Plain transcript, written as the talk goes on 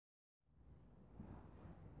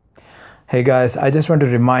Hey guys, I just want to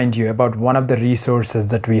remind you about one of the resources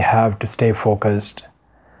that we have to stay focused.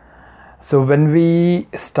 So when we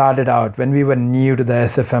started out, when we were new to the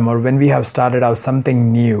SFM, or when we have started out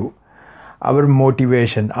something new, our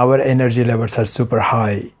motivation, our energy levels are super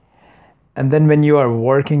high. And then when you are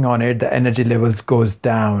working on it, the energy levels goes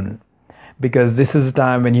down, because this is a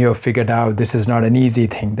time when you have figured out this is not an easy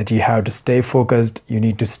thing, that you have to stay focused, you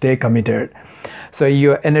need to stay committed. So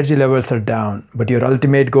your energy levels are down, but your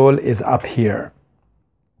ultimate goal is up here.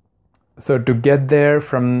 So to get there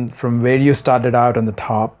from where you started out on the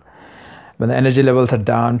top, when the energy levels are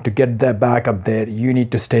down, to get that back up there, you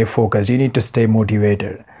need to stay focused, you need to stay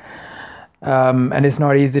motivated. And it's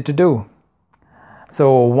not easy to do.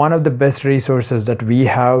 So one of the best resources that we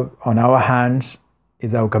have on our hands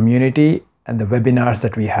is our community and the webinars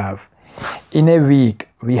that we have. In a week,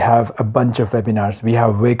 we have a bunch of webinars. We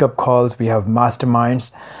have wake-up calls, we have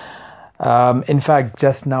masterminds. In fact,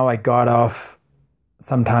 just now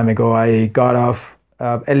some time ago, I got off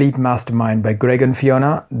Elite Mastermind by Greg and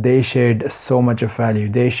Fiona. They shared so much of value.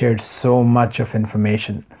 They shared so much of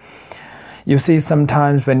information. You see,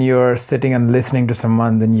 sometimes when you're sitting and listening to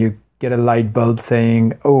someone, then you get a light bulb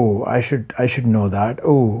saying, oh, I should know that.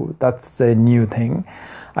 Oh, that's a new thing.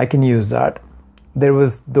 I can use that. There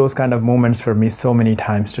was those kind of moments for me so many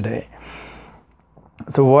times today.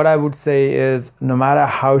 So what I would say is, no matter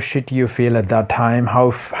how shit you feel at that time,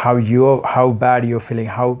 how bad you're feeling,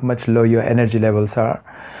 how much low your energy levels are,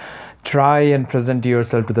 try and present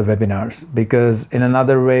yourself to the webinars, because in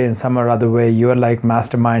another way, in some or other way, you're like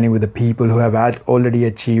masterminding with the people who have already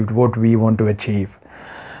achieved what we want to achieve.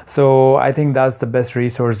 So I think that's the best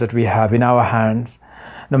resource that we have in our hands.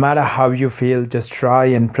 No matter how you feel, just try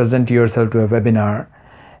and present yourself to a webinar,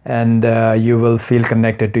 and you will feel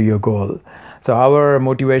connected to your goal. So our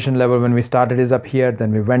motivation level when we started is up here,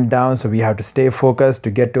 then we went down. So we have to stay focused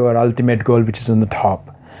to get to our ultimate goal, which is on the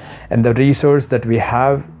top. And the resource that we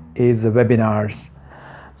have is the webinars.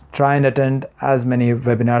 Try and attend as many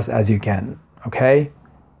webinars as you can. Okay?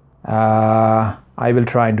 I will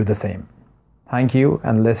try and do the same. Thank you,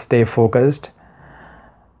 and let's stay focused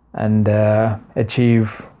and achieve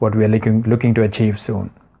what we are looking to achieve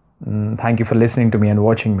soon. Thank you for listening to me and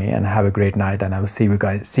watching me, and have a great night, and I will see you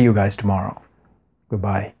guys tomorrow.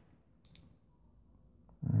 Goodbye.